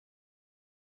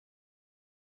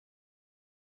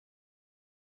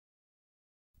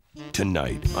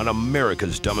Tonight on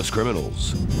America's Dumbest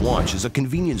Criminals, watch as a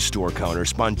convenience store counter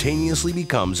spontaneously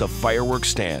becomes a fireworks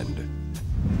stand.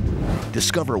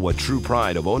 Discover what true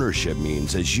pride of ownership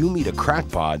means as you meet a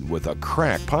crackpot with a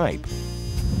crack pipe.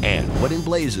 And what in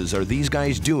blazes are these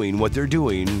guys doing what they're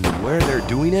doing, where they're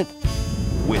doing it?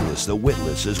 Witness the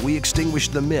witless as we extinguish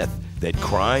the myth that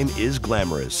crime is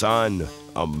glamorous on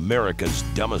America's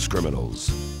Dumbest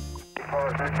Criminals.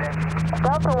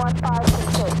 Delta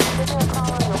 1566, give me a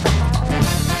call on your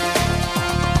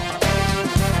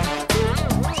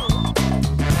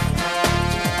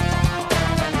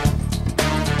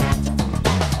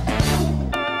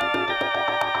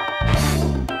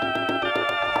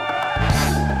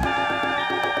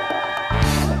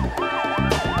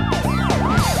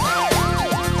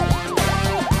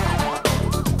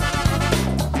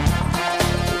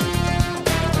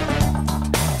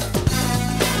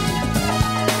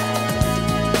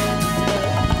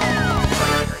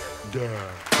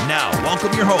Now,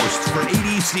 welcome your hosts for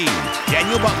ADC,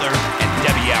 Daniel Butler and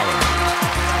Debbie Allen.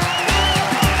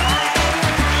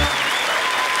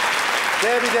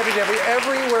 Debbie,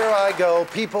 everywhere I go,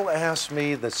 people ask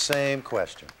me the same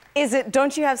question. Is it,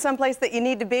 don't you have someplace that you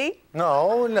need to be?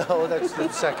 No, that's the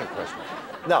second question.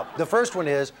 No, the first one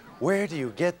is, where do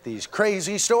you get these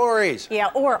crazy stories? Yeah,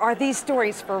 or are these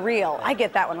stories for real? I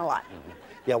get that one a lot.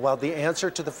 Yeah, well, the answer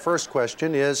to the first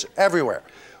question is everywhere.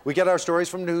 We get our stories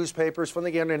from newspapers, from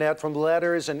the internet, from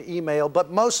letters and email, but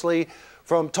mostly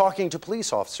from talking to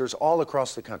police officers all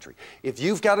across the country. If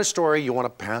you've got a story you want to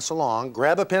pass along,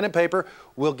 grab a pen and paper.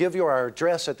 We'll give you our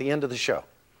address at the end of the show.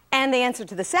 And the answer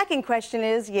to the second question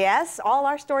is yes, all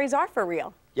our stories are for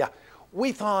real. Yeah,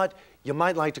 we thought you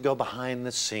might like to go behind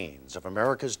the scenes of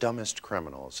America's Dumbest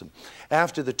Criminals. And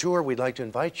after the tour, we'd like to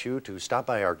invite you to stop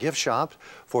by our gift shop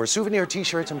for souvenir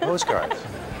t-shirts and postcards.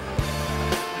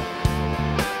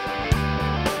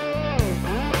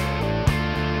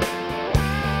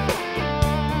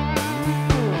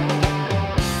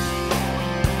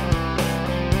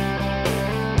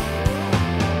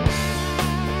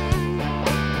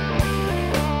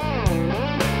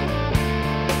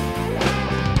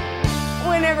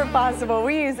 Whenever possible,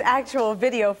 we use actual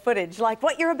video footage, like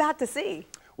what you're about to see.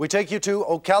 We take you to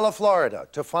Ocala, Florida,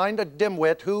 to find a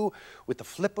dimwit who, with the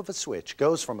flip of a switch,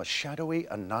 goes from a shadowy,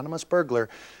 anonymous burglar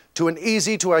to an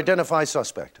easy-to-identify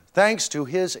suspect. Thanks to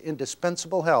his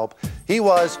indispensable help, he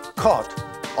was caught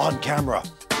on camera.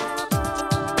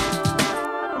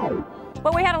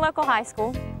 Well, we had a local high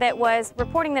school that was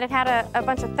reporting that it had a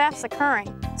bunch of thefts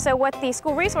occurring. So what the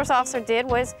school resource officer did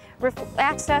was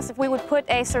asked us if we would put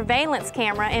a surveillance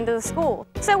camera into the school.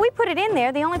 So we put it in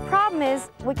there. The only problem is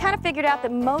we kind of figured out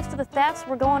that most of the thefts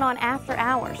were going on after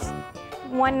hours.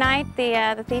 One night,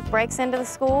 the thief breaks into the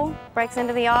school, breaks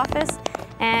into the office,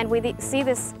 and we see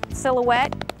this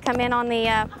silhouette come in on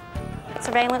the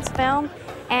surveillance film,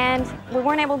 and we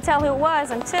weren't able to tell who it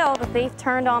was until the thief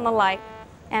turned on the light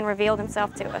and revealed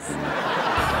himself to us.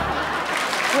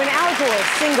 When Al Gore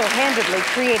single-handedly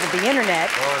created the internet.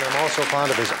 Oh, and I'm also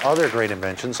fond of his other great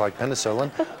inventions like penicillin,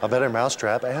 a better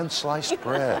mousetrap, and sliced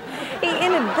bread. He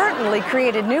inadvertently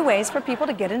created new ways for people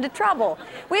to get into trouble.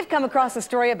 We've come across a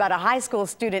story about a high school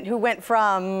student who went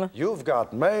from... You've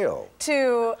got mail.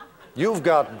 To... You've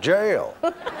got jail.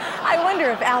 I wonder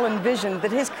if Al envisioned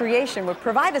that his creation would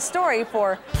provide a story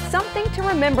for something to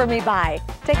remember me by.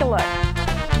 Take a look.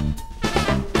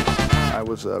 I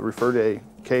was referred to a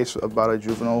case about a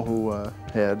juvenile who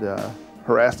had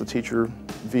harassed a teacher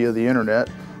via the internet.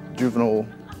 The juvenile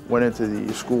went into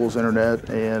the school's internet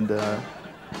and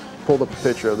pulled up a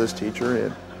picture of this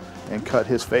teacher and cut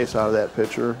his face out of that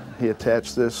picture. He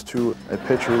attached this to a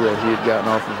picture that he had gotten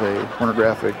off of a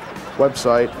pornographic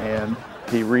website, and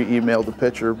he re-emailed the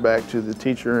picture back to the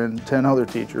teacher and 10 other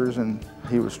teachers, and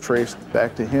he was traced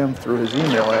back to him through his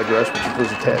email address, which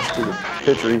was attached to the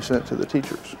picture he sent to the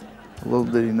teachers. Little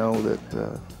did he know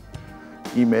that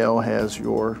email has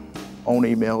your own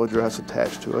email address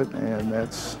attached to it, and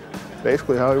that's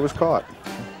basically how he was caught.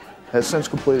 Has since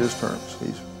completed his terms.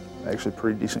 He's actually a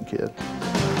pretty decent kid.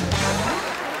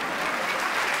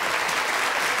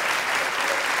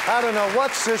 I don't know,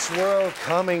 what's this world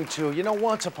coming to? You know,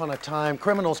 once upon a time,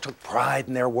 criminals took pride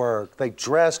in their work. They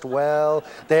dressed well,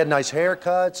 they had nice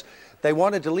haircuts. They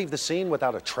wanted to leave the scene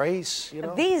without a trace, you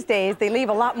know? These days, they leave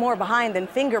a lot more behind than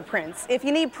fingerprints. If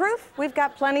you need proof, we've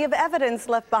got plenty of evidence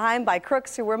left behind by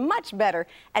crooks who were much better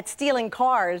at stealing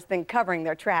cars than covering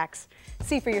their tracks.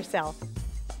 See for yourself.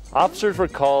 Officers were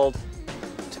called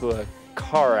to a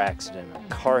car accident. A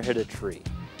car hit a tree.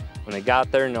 When they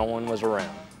got there, no one was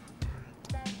around.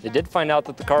 They did find out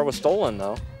that the car was stolen,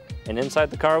 though, and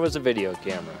inside the car was a video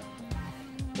camera.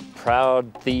 The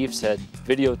proud thieves had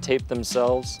videotaped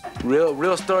themselves.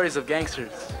 Real stories of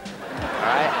gangsters.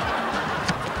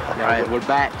 All right, we're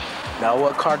back. Now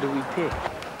what car do we pick?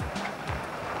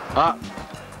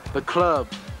 The club.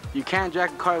 You can't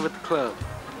jack a car with the club.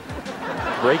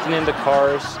 Breaking into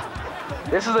cars.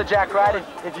 This is a jack ride,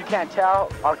 if you can't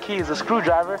tell. Our key is a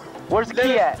screwdriver. Where's the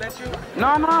key at?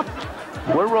 No.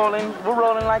 We're rolling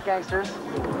like gangsters.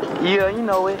 Yeah, you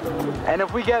know it. And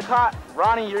if we get caught,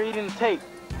 Ronnie, you're eating the tape.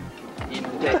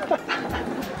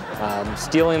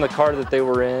 Stealing the car that they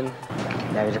were in.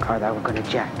 That is a car that we're gonna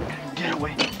jack. Get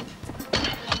away.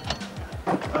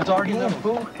 That's already another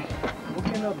fool. We'll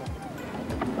get another one.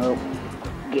 Oh,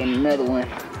 getting another one.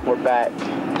 We're back.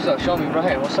 What's up? Show me right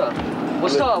here. What's up?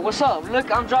 What's up? What's up?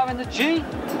 Look, I'm driving the G.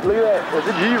 Look at that. It's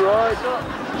a G-Ride.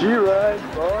 G-Ride,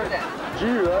 boy.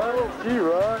 G-Ride.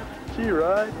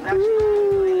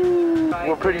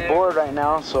 We're pretty bored right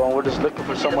now, so we're just looking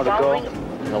for somewhere to go.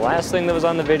 The last thing that was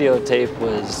on the videotape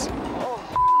was...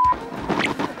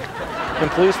 In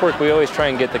police work, we always try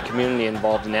and get the community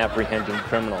involved in apprehending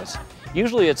criminals.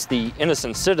 Usually it's the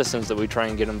innocent citizens that we try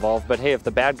and get involved, but hey, if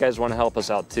the bad guys want to help us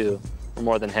out too, we're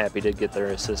more than happy to get their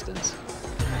assistance.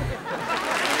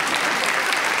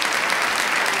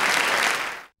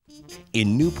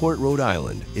 In Newport, Rhode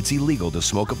Island, it's illegal to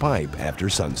smoke a pipe after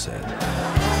sunset.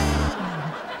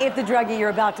 If the druggie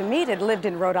you're about to meet had lived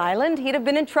in Rhode Island, he'd have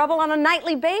been in trouble on a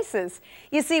nightly basis.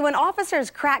 You see, when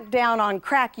officers cracked down on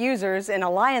crack users in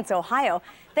Alliance, Ohio,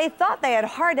 they thought they had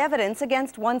hard evidence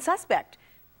against one suspect.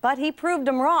 But he proved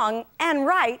them wrong and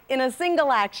right in a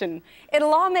single action.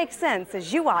 It'll all make sense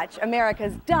as you watch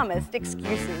America's Dumbest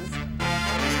Excuses.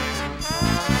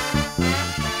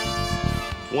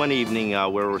 One evening, we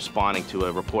were responding to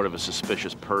a report of a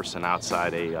suspicious person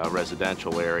outside a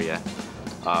residential area.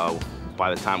 By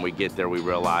the time we get there, we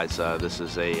realize this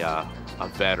is a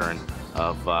veteran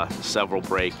of several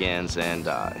break-ins, and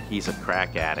he's a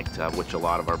crack addict, which a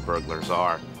lot of our burglars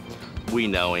are. We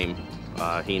know him.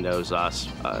 He knows us.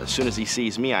 As soon as he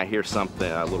sees me, I hear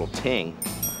something, a little ting.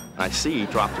 I see he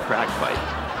dropped a crack pipe,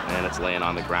 and it's laying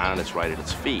on the ground, and it's right at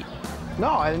its feet. No,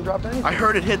 I didn't drop anything. I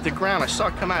heard it hit the ground. I saw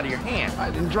it come out of your hand.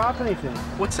 I didn't drop anything.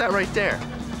 What's that right there?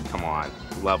 Come on,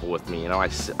 level with me. You know, I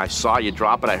saw you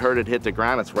drop it. I heard it hit the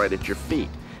ground. It's right at your feet.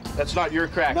 That's not your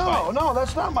crack pipe. No,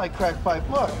 that's not my crack pipe.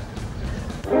 Look.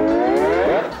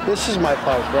 This is my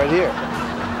pipe right here.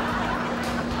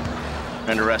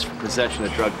 Under arrest for possession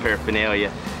of drug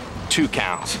paraphernalia, 2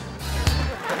 counts.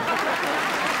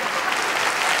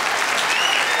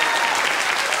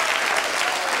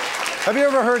 Have you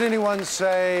ever heard anyone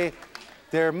say,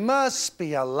 there must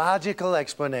be a logical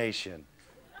explanation?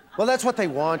 Well, that's what they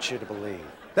want you to believe.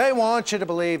 They want you to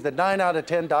believe that 9 out of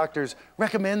 10 doctors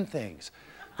recommend things.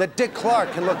 That Dick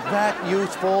Clark can look that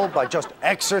youthful by just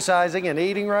exercising and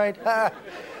eating right.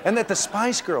 And that the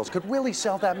Spice Girls could really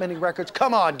sell that many records.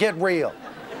 Come on, get real.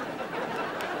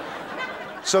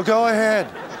 So go ahead,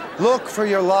 look for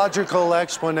your logical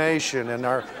explanation in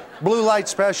our Blue Light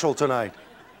special tonight,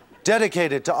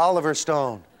 dedicated to Oliver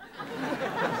Stone.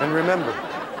 And remember,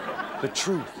 the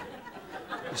truth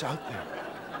is out there.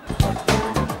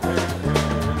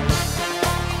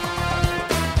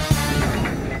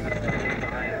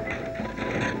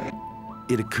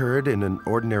 It occurred in an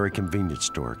ordinary convenience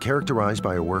store, characterized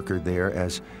by a worker there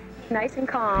as Nice and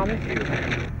calm.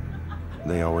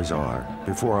 they always are,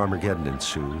 before Armageddon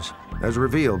ensues, as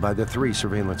revealed by the 3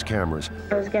 surveillance cameras.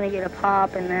 I was gonna get a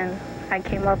pop, and then I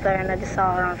came up there and I just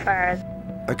saw it on fire.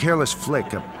 A careless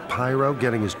flick, a pyro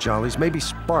getting his jollies, maybe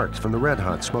sparks from the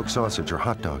red-hot smoked sausage or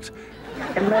hot dogs.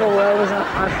 The middle row was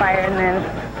on fire, and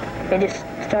then it just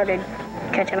started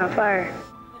catching on fire.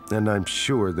 And I'm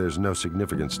sure there's no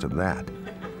significance to that.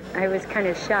 I was kind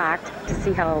of shocked to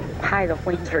see how high the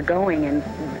flames were going, and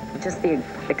just the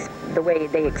way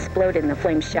they exploded and the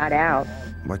flames shot out.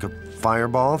 Like a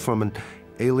fireball from an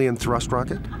alien thrust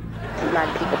rocket? A lot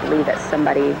of people believe that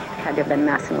somebody had to have been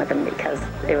messing with them because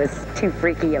it was too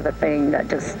freaky of a thing to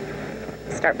just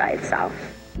start by itself.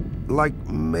 Like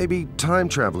maybe time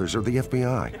travelers or the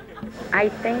FBI. I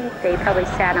think they probably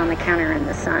sat on the counter in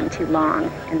the sun too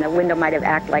long, and the window might have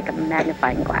acted like a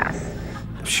magnifying glass.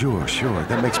 Sure,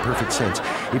 that makes perfect sense.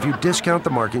 If you discount the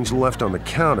markings left on the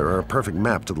counter are a perfect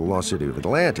map to the lost city of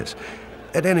Atlantis.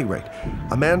 At any rate,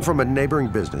 a man from a neighboring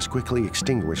business quickly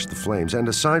extinguished the flames, and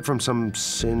aside from some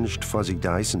singed fuzzy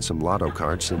dice and some lotto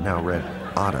cards that now read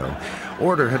Otto,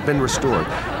 order had been restored.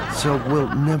 So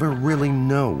we'll never really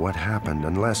know what happened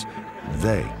unless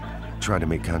they try to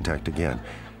make contact again.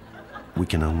 We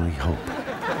can only hope.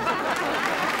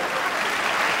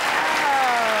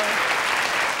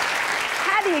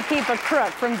 Had do you keep a crook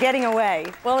from getting away?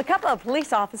 Well, a couple of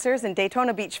police officers in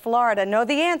Daytona Beach, Florida know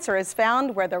the answer is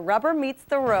found where the rubber meets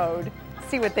the road.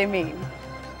 See what they mean.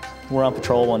 We're on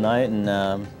patrol one night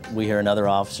and we hear another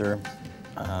officer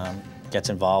gets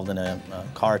involved in a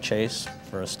car chase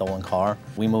for a stolen car.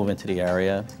 We move into the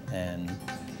area and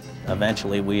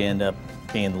eventually we end up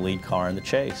being the lead car in the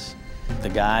chase. The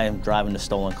guy driving the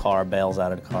stolen car bails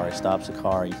out of the car, he stops the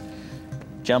car, he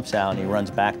jumps out and he runs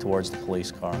back towards the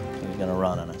police car. He's gonna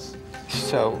run on us.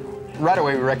 So right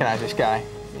away we recognize this guy.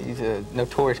 He's a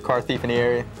notorious car thief in the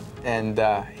area, and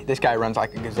this guy runs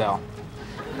like a gazelle.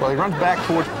 Well, he runs back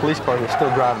towards the police car that's still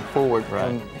driving forward,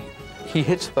 and he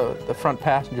hits the front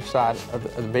passenger side of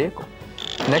the vehicle.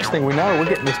 Next thing we know, we're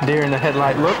getting this deer in the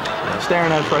headlight look,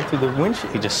 staring at us right through the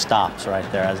windshield. He just stops right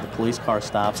there. As the police car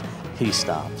stops, he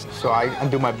stops. So I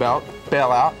undo my belt,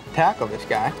 bail out, tackle this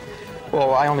guy.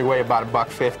 Well, I only weigh about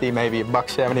 $150, maybe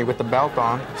 $170 with the belt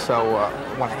on, so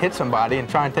when I hit somebody and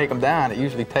try and take them down, it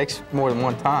usually takes more than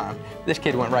one time. This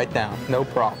kid went right down, no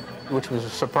problem, which was a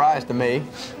surprise to me.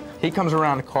 He comes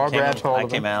around the car, grabs hold of him.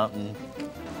 I came out and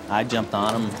I jumped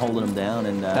on him, holding him down,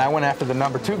 and I went after the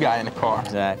number 2 guy in the car.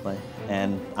 Exactly.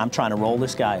 And I'm trying to roll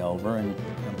this guy over, and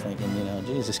I'm thinking, you know,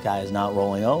 geez, this guy is not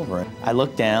rolling over. I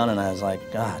looked down, and I was like,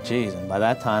 ah, geez. And by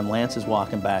that time, Lance is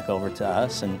walking back over to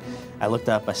us, and I looked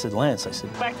up, I said, Lance, I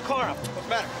said, back the car up. What's the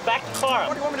matter? Back the car up.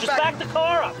 What do you want me to Just back the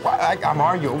car up? Why, I'm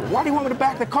arguing. Why do you want me to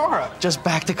back the car up? Just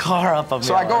back the car up.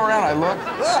 So I go around, I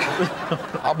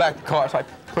look, I'll back the car. So I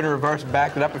put it in reverse,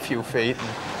 backed it up a few feet, and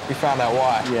we found out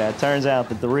why. Yeah, it turns out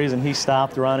that the reason he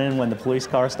stopped running when the police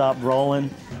car stopped rolling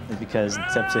is because the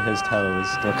tips of his toes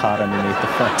were caught underneath the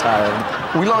front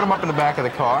tire. We load him up in the back of the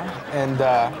car, and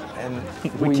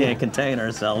we can't contain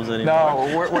ourselves anymore.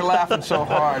 No, we're laughing so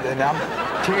hard, and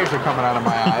tears are coming out of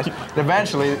my eyes. And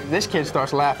eventually, this kid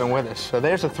starts laughing with us. So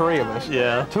there's the 3 of us.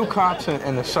 Yeah. 2 cops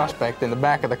and the suspect in the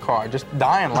back of the car, just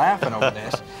dying laughing over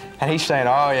this. And he's saying,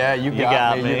 oh yeah, you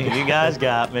got me. You guys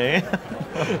got me.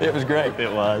 It was great.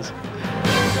 It was.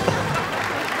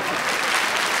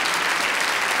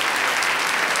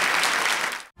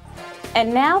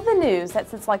 And now the news that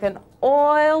sits like an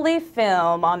oily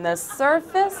film on the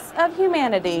surface of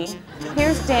humanity.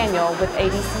 Here's Daniel with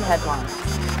ABC Headlines.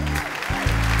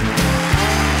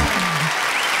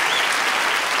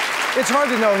 It's hard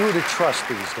to know who to trust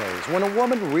these days. When a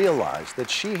woman realized that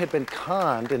she had been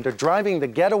conned into driving the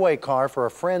getaway car for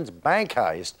a friend's bank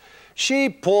heist, she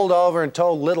pulled over and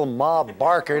told little Ma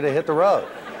Barker to hit the road.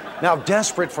 Now,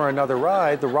 desperate for another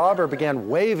ride, the robber began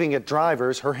waving at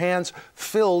drivers, her hands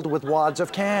filled with wads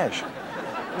of cash.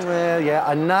 Well, yeah,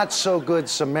 a not-so-good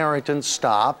Samaritan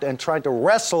stopped and tried to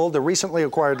wrestle the recently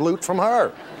acquired loot from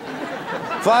her.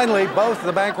 Finally, both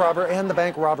the bank robber and the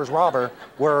bank robber's robber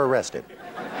were arrested.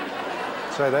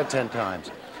 Say that 10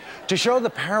 times. To show the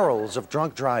perils of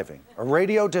drunk driving, a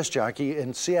radio disc jockey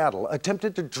in Seattle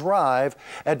attempted to drive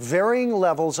at varying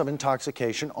levels of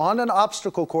intoxication on an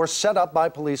obstacle course set up by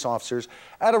police officers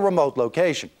at a remote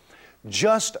location.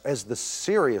 Just as the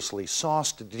seriously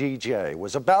sauced DJ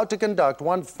was about to conduct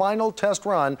one final test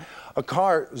run, a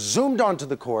car zoomed onto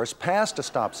the course, passed a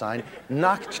stop sign,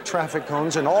 knocked traffic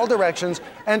cones in all directions,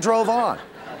 and drove on.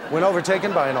 When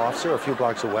overtaken by an officer a few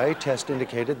blocks away, tests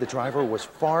indicated the driver was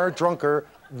far drunker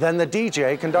than the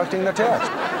DJ conducting the test.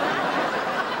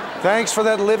 Thanks for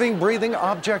that living, breathing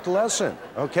object lesson.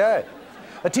 Okay.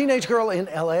 A teenage girl in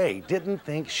LA didn't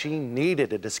think she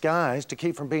needed a disguise to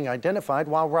keep from being identified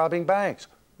while robbing banks.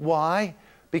 Why?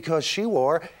 Because she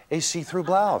wore a see-through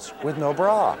blouse with no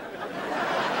bra.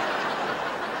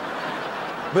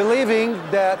 Believing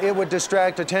that it would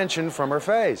distract attention from her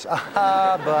face.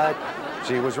 But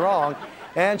she was wrong,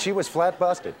 and she was flat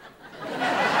busted.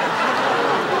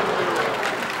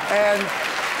 And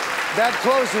that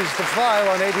closes the file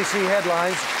on ABC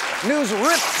Headlines. News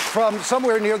ripped from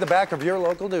somewhere near the back of your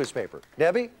local newspaper.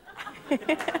 Debbie? Here's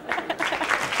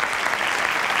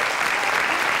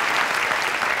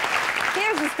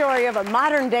the story of a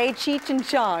modern-day Cheech and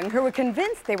Chong who were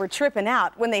convinced they were tripping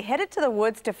out when they headed to the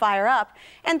woods to fire up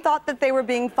and thought that they were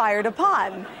being fired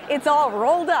upon. It's all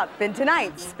rolled up in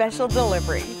tonight's special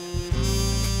delivery.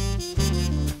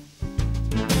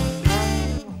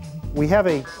 We have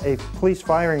a police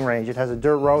firing range. It has a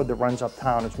dirt road that runs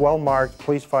uptown. It's well-marked,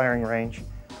 police firing range.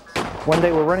 One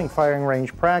day we're running firing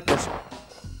range practice.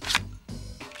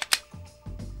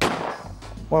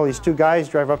 Well, these 2 guys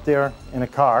drive up there in a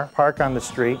car, park on the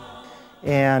street,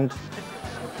 and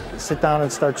sit down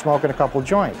and start smoking a couple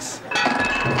joints.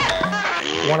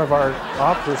 One of our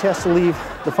officers has to leave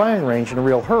the firing range in a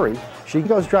real hurry. She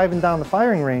goes driving down the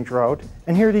firing range road,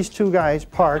 and here are these 2 guys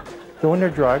parked, doing their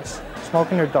drugs,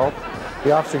 smoking their dope.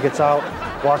 The officer gets out,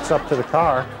 walks up to the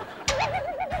car,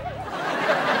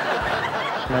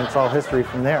 and then it's all history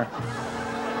from there.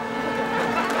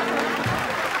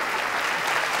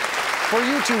 For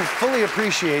you to fully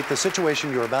appreciate the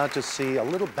situation you're about to see, a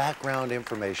little background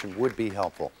information would be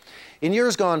helpful. In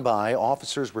years gone by,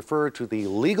 officers referred to the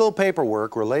legal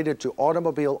paperwork related to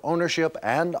automobile ownership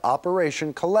and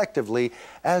operation collectively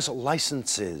as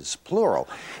licenses, plural.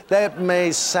 That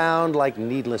may sound like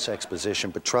needless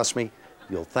exposition, but trust me,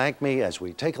 you'll thank me as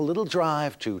we take a little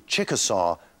drive to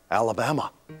Chickasaw,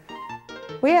 Alabama.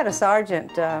 We had a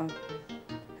sergeant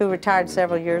who retired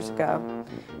several years ago,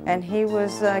 and he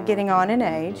was getting on in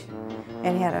age,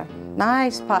 and he had a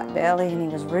nice pot belly, and he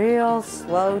was real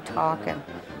slow talking,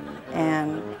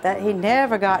 and that he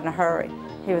never got in a hurry.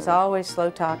 He was always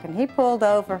slow talking. He pulled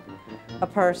over a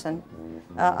person,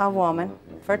 a woman,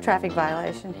 for a traffic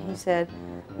violation. He said,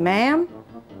 "Ma'am,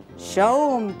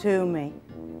 show them to me."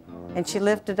 And she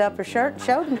lifted up her shirt and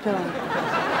showed them to him.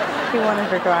 He wanted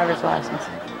her driver's license.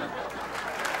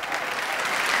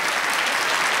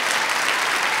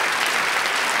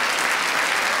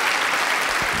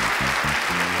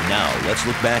 Now, let's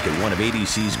look back at one of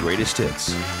ADC's greatest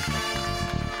hits.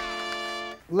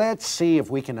 Let's see if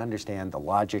we can understand the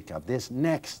logic of this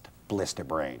next blister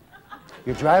brain.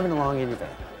 You're driving along in your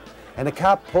van, and a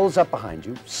cop pulls up behind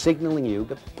you, signaling you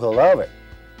to pull over.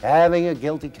 Having a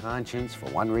guilty conscience for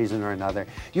one reason or another,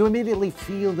 you immediately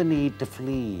feel the need to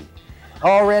flee.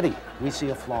 Already, we see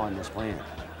a flaw in this plan.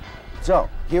 So,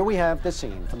 here we have the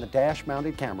scene from the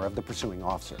dash-mounted camera of the pursuing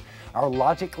officer. Our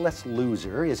logicless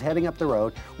loser is heading up the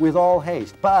road with all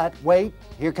haste. But wait,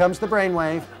 here comes the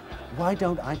brainwave. Why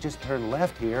don't I just turn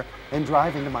left here and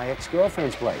drive into my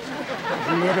ex-girlfriend's place?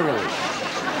 Literally.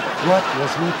 What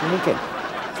was he thinking?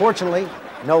 Fortunately,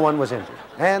 no one was injured.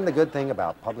 And the good thing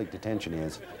about public detention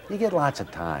is you get lots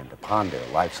of time to ponder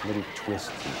life's little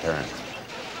twists and turns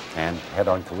and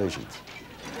head-on collisions.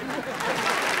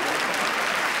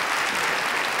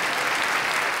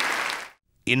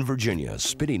 In Virginia,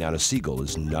 spitting on a seagull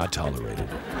is not tolerated.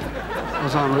 I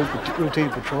was on routine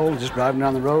patrol, just driving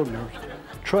down the road, and there was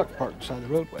a truck parked beside the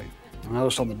roadway. And I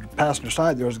noticed on the passenger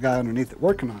side there was a guy underneath it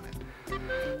working on it.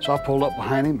 So I pulled up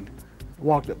behind him and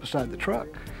walked up beside the truck.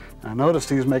 And I noticed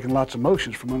he was making lots of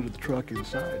motions from under the truck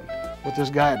inside. What this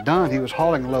guy had done, he was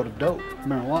hauling a load of dope,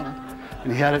 marijuana,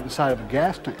 and he had it inside of a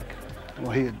gas tank.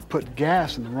 Well, he had put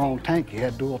gas in the wrong tank. He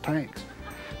had dual tanks.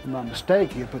 And by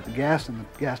mistake, he had put the gas in the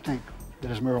gas tank that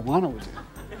his marijuana was in.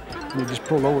 And he just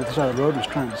pulled over to the side of the road and was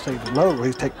trying to save the load. Well,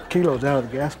 he's taking kilos out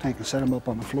of the gas tank and set them up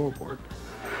on the floorboard.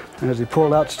 And as he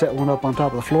pulled out to set one up on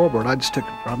top of the floorboard, I just took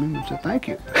it from him and said, "Thank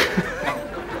you."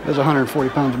 There's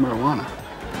 140 pounds of marijuana.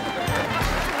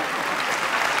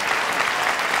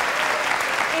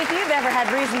 If you've ever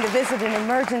had reason to visit an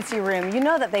emergency room, you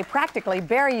know that they practically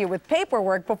bury you with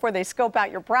paperwork before they scope out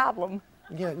your problem.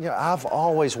 Yeah, I've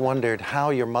always wondered how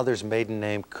your mother's maiden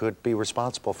name could be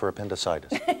responsible for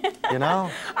appendicitis. You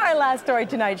know? Our last story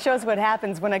tonight shows what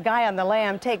happens when a guy on the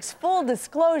lam takes full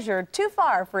disclosure too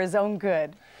far for his own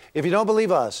good. If you don't believe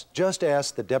us, just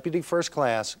ask the Deputy First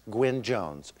Class, Gwen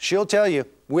Jones. She'll tell you,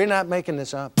 we're not making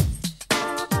this up.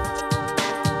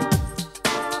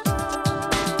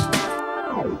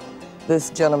 This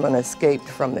gentleman escaped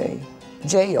from the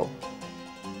jail,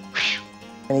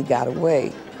 and he got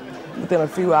away. Within a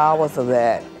few hours of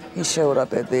that, he showed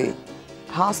up at the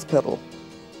hospital,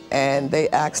 and they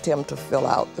asked him to fill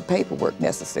out the paperwork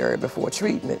necessary before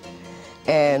treatment.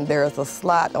 And there's a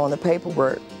slot on the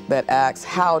paperwork that asks,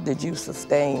 "How did you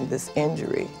sustain this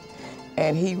injury?"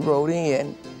 And he wrote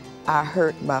in, "I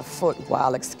hurt my foot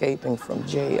while escaping from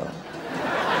jail."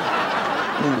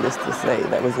 Needless to say,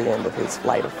 that was the end of his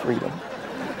flight of freedom.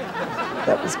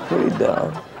 That was pretty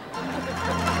dumb.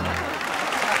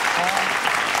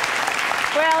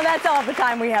 Well, that's all the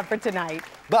time we have for tonight.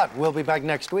 But we'll be back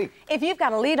next week. If you've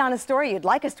got a lead on a story you'd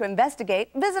like us to investigate,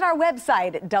 visit our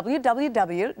website at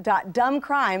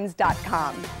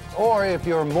www.dumbcrimes.com. Or if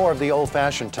you're more of the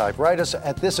old-fashioned type, write us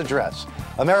at this address: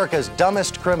 America's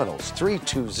Dumbest Criminals,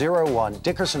 3201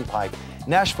 Dickerson Pike,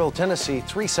 Nashville, Tennessee,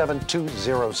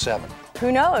 37207.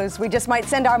 Who knows? We just might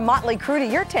send our motley crew to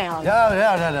your town.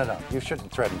 No. You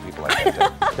shouldn't threaten people like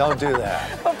that. Don't do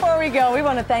that. Before we go, we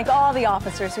want to thank all the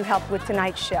officers who helped with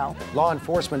tonight's show. Law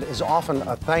enforcement is often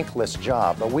a thankless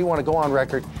job, but we want to go on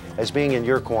record as being in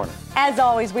your corner. As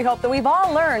always, we hope that we've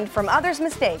all learned from others'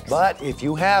 mistakes. But if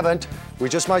you haven't, we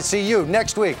just might see you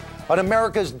next week on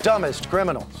America's Dumbest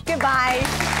Criminals. Goodbye.